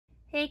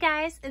Hey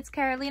guys, it's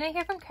Carolina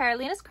here from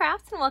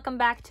KarolinasKrafts and welcome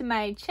back to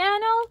my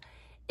channel.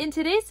 In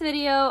today's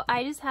video,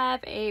 I just have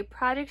a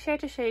project share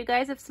to show you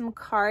guys of some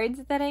cards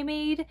that I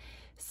made.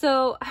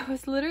 So I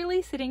was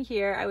literally sitting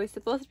here. I was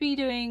supposed to be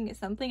doing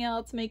something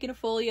else, making a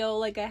folio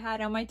like I had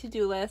on my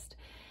to-do list.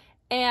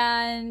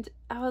 And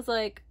I was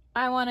like,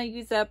 I want to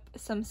use up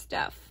some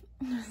stuff.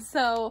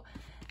 So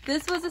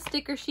this was a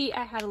sticker sheet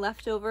I had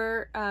left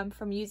over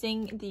from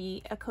using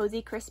the A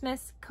Cozy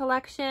Christmas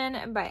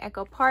collection by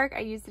Echo Park. I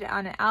used it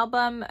on an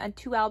album,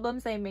 two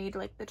albums. I made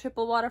like the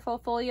triple waterfall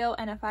folio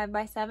and a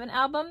 5x7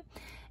 album.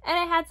 And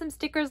I had some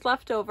stickers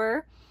left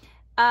over.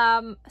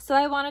 So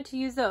I wanted to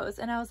use those.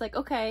 And I was like,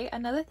 okay,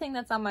 another thing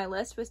that's on my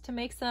list was to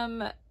make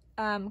some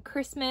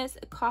Christmas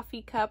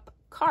coffee cup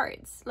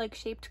cards, like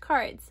shaped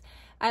cards.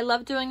 I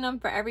love doing them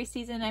for every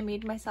season. I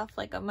made myself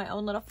like my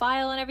own little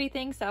file and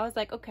everything. So I was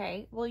like,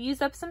 okay, we'll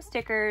use up some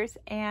stickers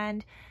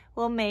and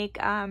we'll make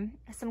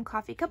some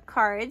coffee cup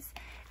cards.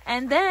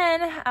 And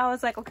then I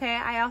was like, okay,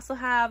 I also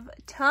have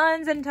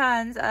tons and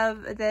tons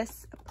of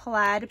this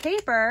plaid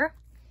paper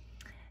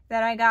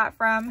that I got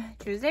from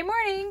Tuesday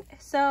morning.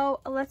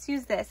 So let's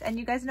use this. And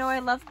you guys know I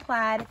love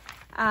plaid.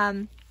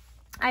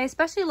 I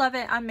especially love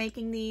it on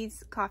making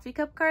these coffee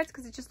cup cards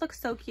because it just looks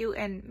so cute.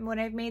 And when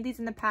I've made these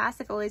in the past,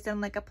 I've always done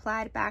like a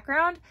plaid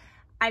background.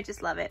 I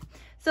just love it.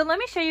 So let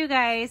me show you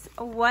guys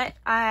what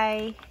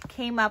I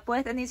came up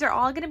with. And these are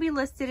all going to be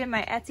listed in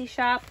my Etsy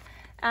shop.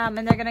 And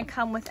they're going to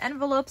come with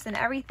envelopes and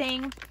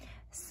everything.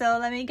 So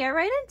let me get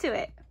right into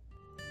it.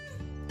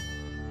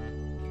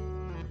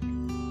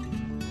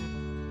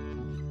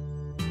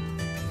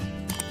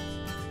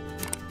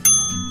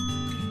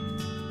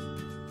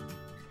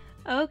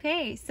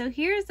 Okay, so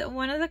here's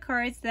one of the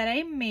cards that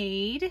I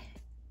made,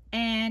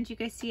 and you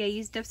guys see I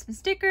used up some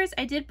stickers.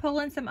 I did pull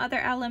in some other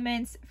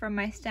elements from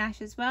my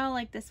stash as well,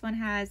 like this one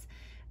has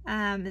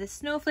the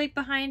snowflake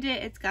behind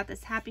it. It's got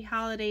this Happy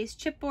Holidays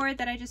chipboard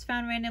that I just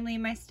found randomly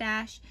in my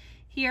stash.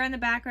 Here in the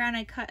background,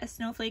 I cut a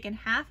snowflake in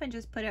half and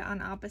just put it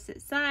on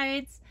opposite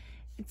sides.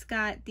 It's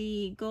got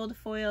the gold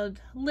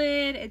foiled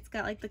lid. It's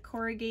got like the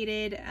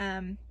corrugated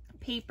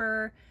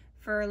paper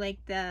for like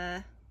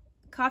the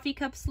coffee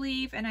cup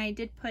sleeve, and I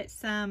did put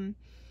some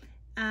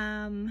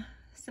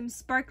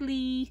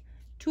sparkly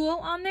tulle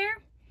on there.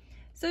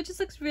 So it just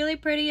looks really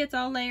pretty. It's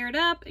all layered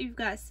up. You've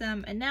got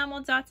some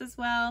enamel dots as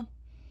well.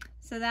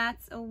 So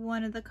that's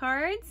one of the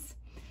cards.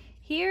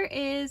 Here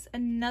is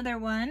another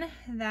one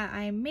that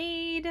I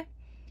made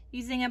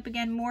using up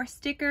again more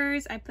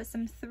stickers. I put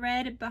some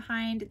thread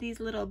behind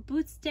these little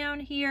boots down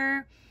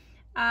here.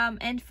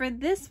 And for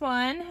this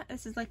one,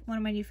 this is like one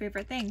of my new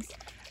favorite things.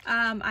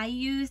 I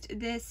used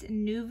this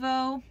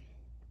Nuvo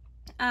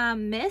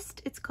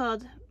mist. It's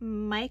called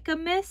Mica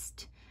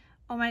Mist.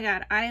 Oh my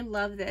god, I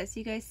love this.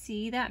 You guys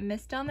see that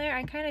mist on there?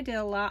 I kind of did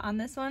a lot on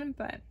this one,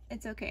 but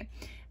it's okay.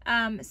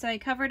 So I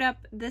covered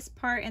up this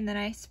part and then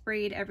I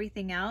sprayed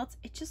everything else.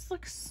 It just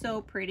looks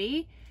so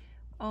pretty.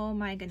 Oh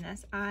my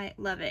goodness, I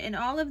love it. And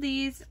all of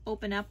these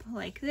open up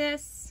like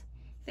this.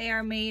 They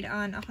are made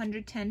on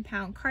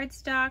 110-pound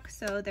cardstock,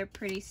 so they're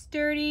pretty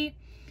sturdy.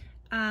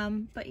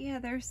 But yeah,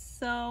 they're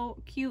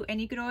so cute.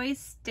 And you could always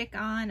stick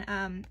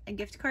on a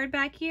gift card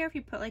back here. If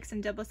you put like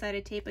some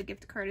double-sided tape, a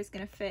gift card is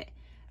going to fit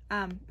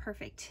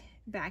perfect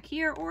back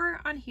here or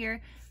on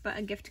here, but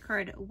a gift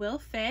card will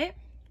fit.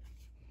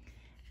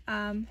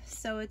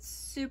 So it's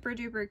super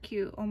duper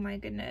cute. Oh my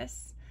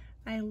goodness,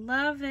 I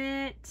love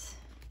it.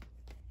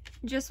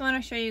 Just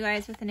want to show you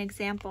guys with an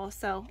example.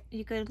 So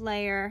you could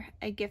layer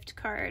a gift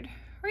card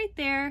right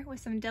there with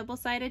some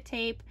double-sided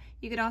tape.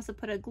 You could also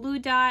put a glue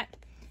dot.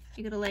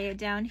 You could lay it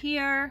down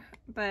here,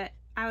 but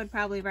I would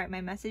probably write my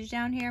message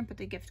down here and put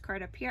the gift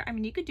card up here. I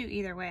mean, you could do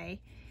either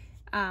way.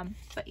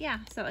 But yeah,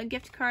 so a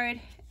gift card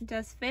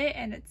does fit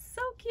and it's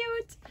so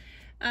cute.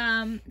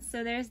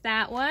 So there's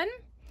that one.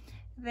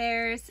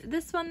 There's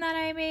this one that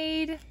I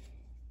made.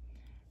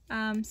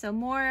 So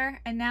more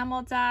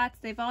enamel dots.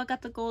 They've all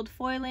got the gold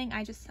foiling.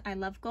 I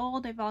love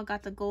gold. They've all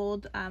got the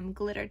gold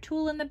glitter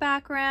tulle in the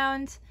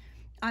background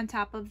on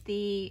top of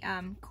the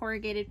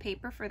corrugated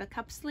paper for the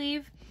cup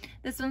sleeve.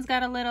 This one's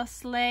got a little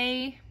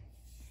sleigh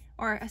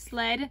or a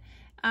sled,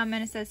 and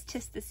it says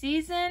 "'Tis the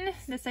Season."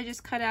 This I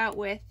just cut out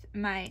with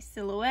my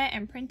silhouette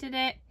and printed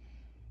it.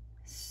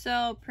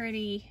 So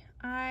pretty.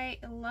 I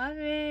love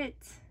it.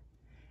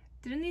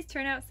 Didn't these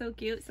turn out so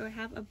cute? So I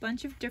have a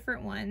bunch of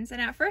different ones,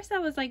 and at first I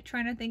was like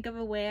trying to think of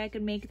a way I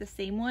could make the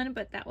same one,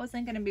 but that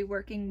wasn't going to be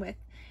working with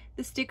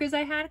the stickers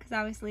I had, because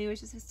obviously it was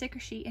just a sticker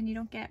sheet and you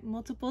don't get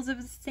multiples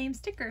of the same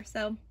sticker.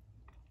 So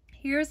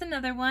here's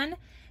another one.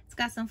 It's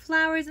got some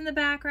flowers in the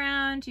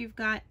background. You've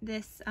got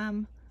this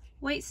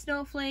white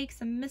snowflake,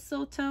 some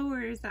mistletoe,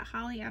 or is that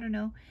holly? I don't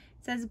know.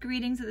 It says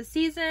 "Greetings of the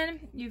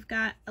Season." You've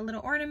got a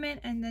little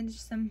ornament and then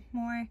just some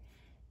more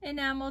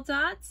enamel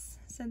dots.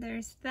 So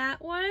there's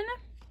that one.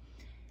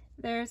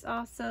 There's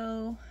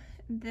also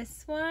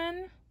this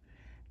one.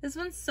 This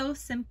one's so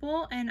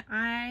simple and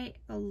I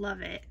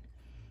love it.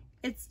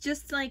 It's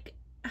just like,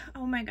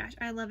 oh my gosh,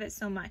 I love it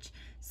so much.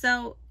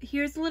 So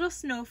here's a little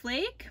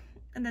snowflake.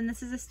 And then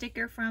this is a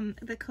sticker from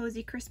the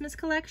Cozy Christmas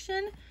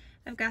collection.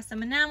 I've got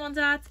some enamel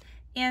dots.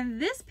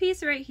 And this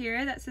piece right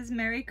here that says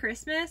Merry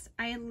Christmas,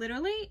 I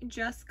literally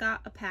just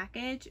got a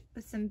package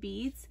with some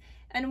beads.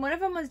 And one of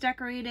them was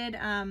decorated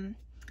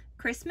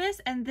Christmas,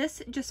 and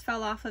this just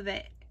fell off of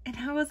it. And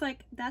I was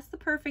like, that's the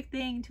perfect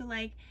thing to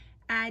like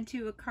add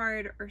to a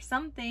card or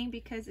something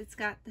because it's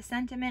got the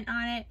sentiment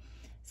on it.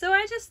 So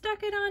I just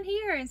stuck it on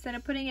here instead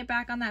of putting it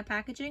back on that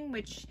packaging,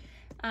 which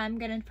I'm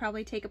gonna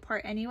probably take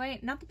apart anyway.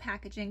 Not the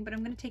packaging, but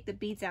I'm gonna take the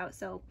beads out.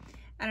 So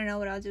I don't know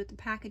what I'll do with the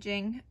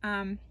packaging.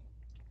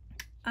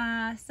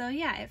 So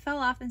yeah, it fell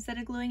off. Instead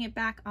of gluing it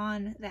back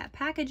on that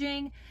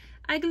packaging,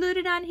 I glued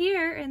it on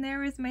here, and there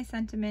was my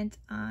sentiment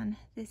on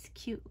this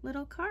cute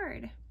little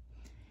card.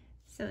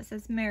 So it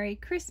says Merry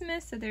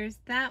Christmas, so there's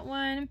that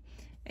one.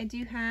 I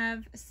do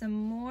have some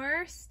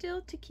more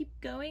still to keep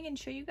going and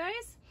show you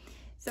guys.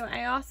 So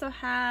I also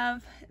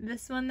have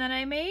this one that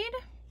I made.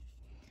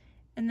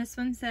 And this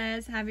one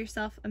says, have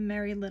yourself a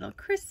merry little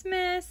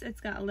Christmas. It's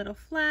got a little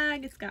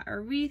flag. It's got a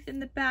wreath in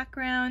the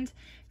background.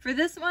 For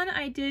this one,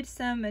 I did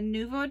some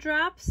Nouveau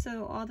drops.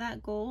 So all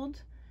that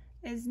gold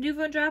is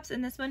Nouveau drops.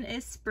 And this one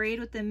is sprayed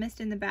with the mist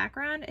in the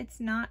background. It's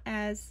not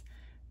as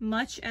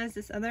much as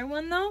this other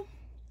one though.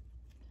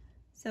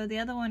 So the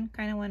other one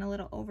kind of went a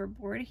little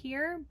overboard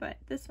here, but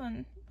this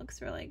one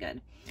looks really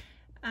good.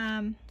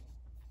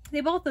 They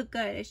both look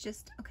good. It's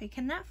just, okay,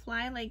 can that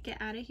fly like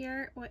get out of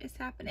here? What is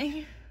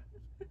happening?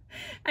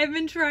 I've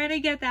been trying to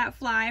get that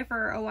fly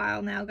for a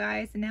while now,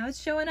 guys, and now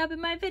it's showing up in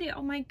my video.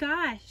 Oh my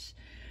gosh.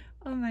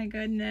 Oh my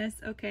goodness.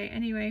 Okay,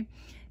 anyway,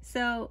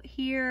 so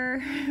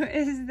here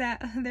is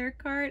that other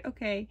card.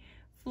 Okay,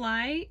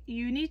 fly,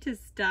 you need to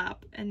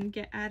stop and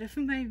get out of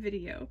my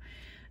video.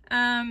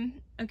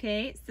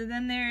 Okay, so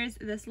then there's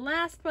this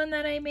last one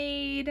that I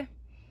made,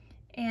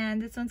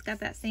 and this one's got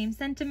that same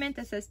sentiment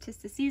that says 'tis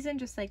the season,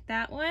 just like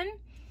that one.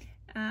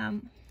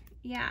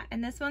 Yeah,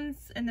 and this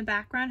one's in the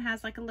background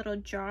has like a little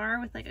jar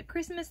with like a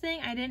Christmas thing.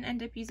 I didn't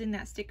end up using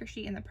that sticker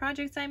sheet in the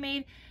projects I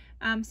made,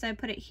 so I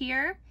put it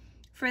here.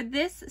 For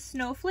this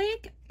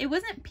snowflake, it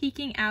wasn't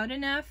peeking out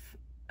enough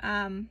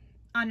on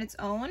its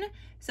own,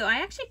 so I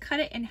actually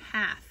cut it in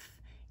half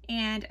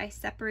and I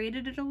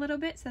separated it a little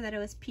bit so that it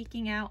was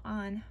peeking out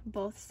on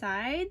both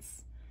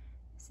sides.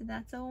 So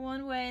that's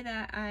one way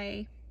that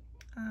I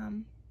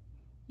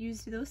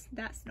used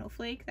that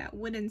snowflake, that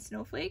wooden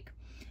snowflake.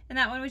 And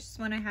that one was just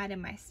one I had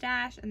in my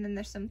stash, and then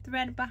there's some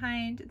thread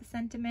behind the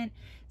sentiment.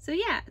 So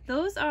yeah,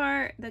 those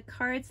are the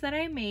cards that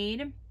I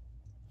made.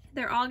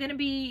 They're all gonna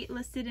be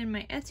listed in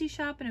my Etsy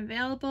shop and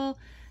available.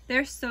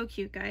 They're so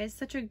cute, guys.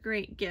 Such a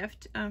great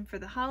gift for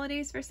the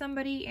holidays for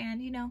somebody,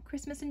 and you know,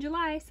 Christmas in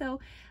July.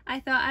 So I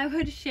thought I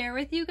would share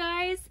with you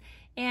guys,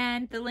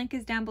 and the link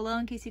is down below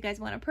in case you guys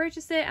want to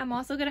purchase it. I'm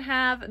also gonna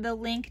have the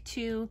link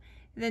to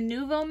the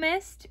Nouveau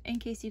mist in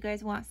case you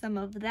guys want some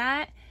of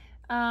that.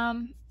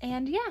 And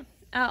yeah.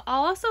 I'll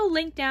also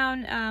link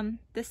down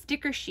the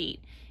sticker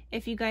sheet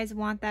if you guys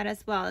want that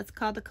as well. It's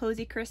called the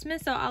Cozy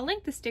Christmas, so I'll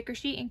link the sticker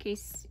sheet in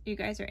case you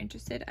guys are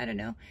interested. I don't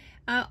know.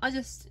 I'll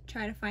just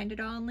try to find it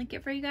all and link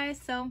it for you guys.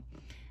 So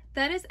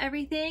that is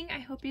everything. I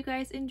hope you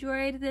guys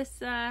enjoyed this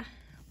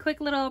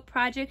quick little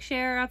project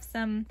share of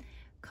some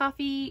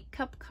coffee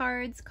cup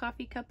cards,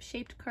 coffee cup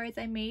shaped cards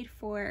I made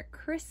for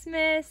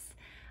Christmas.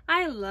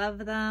 I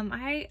love them.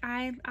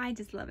 I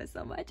just love it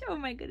so much. Oh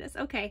my goodness.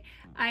 Okay,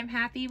 I'm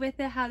happy with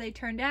it, how they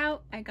turned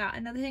out. I got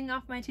another thing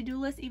off my to-do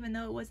list, even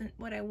though it wasn't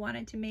what I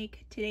wanted to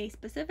make today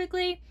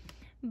specifically,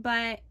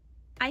 but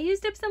I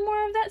used up some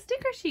more of that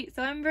sticker sheet,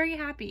 so I'm very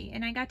happy,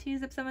 and I got to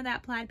use up some of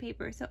that plaid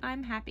paper, so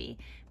I'm happy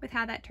with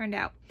how that turned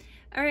out.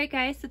 Alright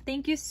guys, so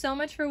thank you so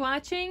much for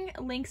watching.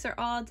 Links are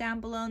all down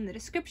below in the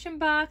description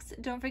box.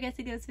 Don't forget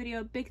to give this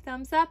video a big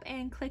thumbs up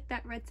and click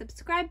that red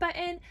subscribe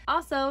button.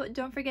 Also,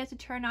 don't forget to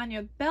turn on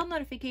your bell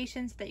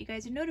notifications so that you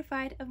guys are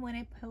notified of when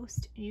I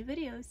post new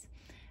videos.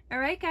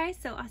 Alright guys,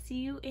 so I'll see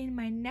you in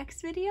my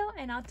next video,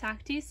 and I'll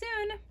talk to you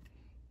soon.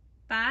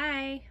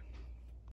 Bye!